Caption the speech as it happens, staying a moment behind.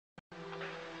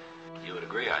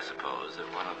agree, I suppose, that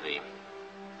one of the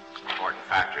important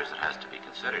factors that has to be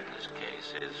considered in this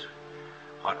case is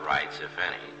what rights, if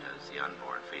any, does the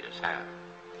unborn fetus have?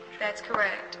 That's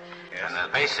correct. Yes. And the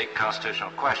basic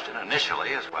constitutional question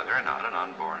initially is whether or not an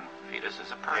unborn fetus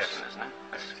is a person, isn't it?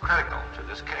 It's critical to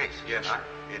this case. Yes, sir,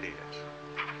 it is.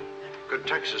 Could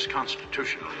Texas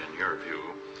constitutionally, in your view,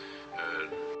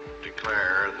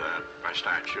 declare that by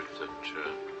statute that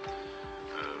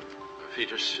a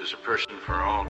fetus is a person for all